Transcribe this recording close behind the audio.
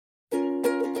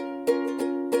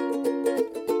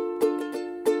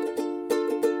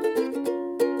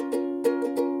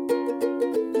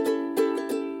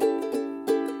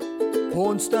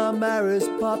Porn star marries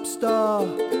pop star.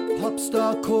 Pop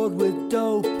star caught with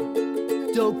dope.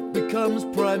 Dope becomes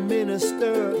prime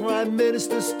minister. Prime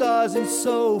minister stars in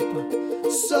soap.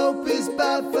 Soap is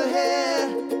bad for hair.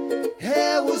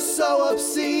 Hair was so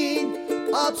obscene.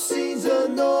 Obscene's a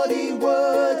naughty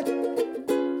word.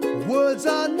 Words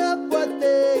are not what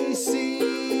they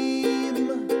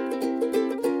seem.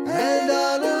 And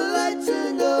on a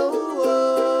lighter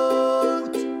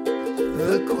note,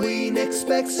 the Queen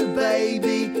expects a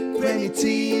baby. Premier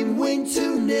team win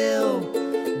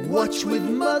 2-0. Watch with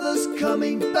mothers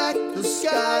coming back. The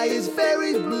sky is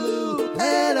very blue,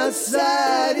 and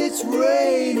outside it's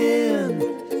raining.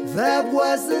 That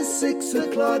was the 6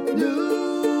 o'clock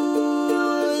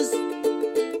news.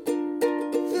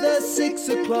 The 6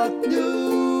 o'clock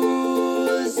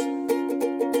news.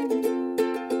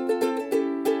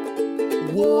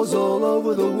 Wars all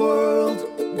over the world.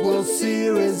 World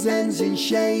Series ends in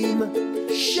shame.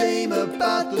 Shame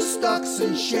about the stocks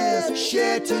and shares.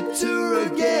 Share to tour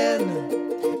again.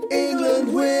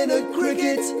 England win at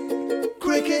cricket.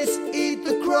 Crickets eat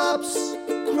the crops.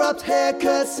 Cropped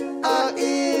haircuts are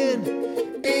in.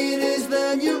 In is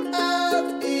the new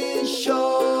out in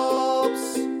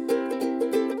shops.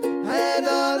 And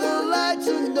on a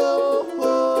lighter note,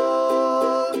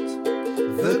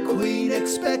 the Queen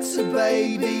expects a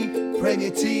baby.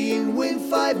 Premier team win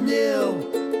 5-0.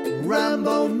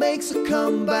 Rambo makes a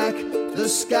comeback. The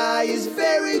sky is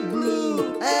very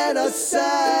blue, and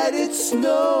outside it's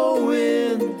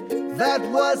snowing. That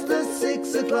was the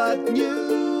 6 o'clock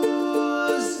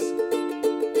news.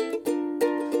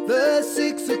 The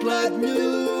 6 o'clock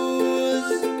news.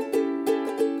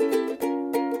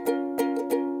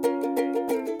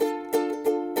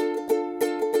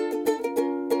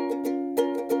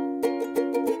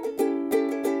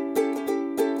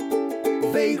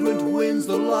 Vagrant wins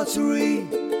the lottery.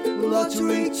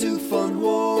 Lottery to fund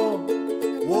war.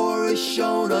 War is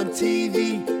shown on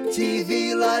TV.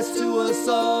 TV lies to us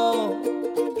all.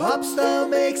 Popstar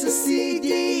makes a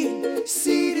CD.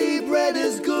 CD bread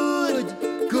is good.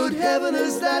 Good heaven,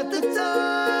 is that the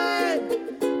time?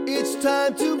 It's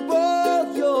time to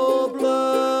boil your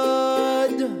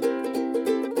blood.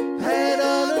 And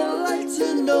on a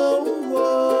lighter note,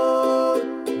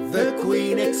 the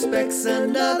Queen expects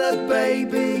another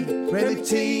baby. Premier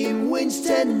team wins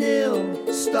 10-0.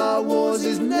 Star Wars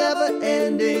is never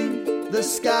ending. The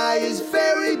sky is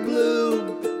very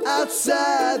blue.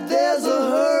 Outside there's a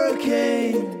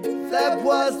hurricane. That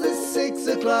was the 6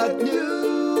 o'clock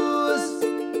news.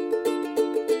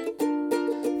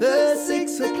 The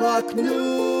 6 o'clock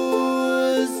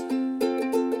news.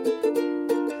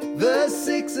 The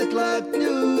 6 o'clock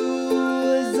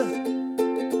news.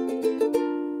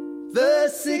 The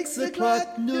 6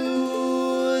 o'clock news.